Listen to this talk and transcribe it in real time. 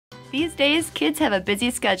These days, kids have a busy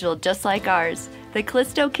schedule just like ours. The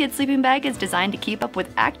Callisto Kids sleeping bag is designed to keep up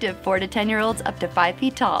with active 4 to 10-year-olds up to 5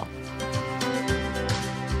 feet tall.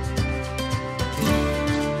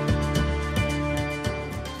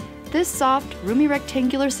 This soft, roomy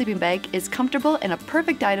rectangular sleeping bag is comfortable and a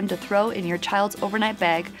perfect item to throw in your child's overnight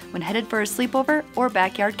bag when headed for a sleepover or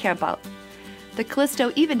backyard campout. The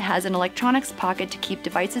Callisto even has an electronics pocket to keep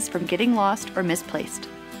devices from getting lost or misplaced.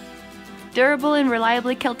 Durable and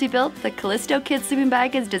reliably Kelty built, the Callisto Kids sleeping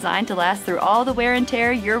bag is designed to last through all the wear and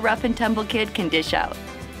tear your rough and tumble kid can dish out.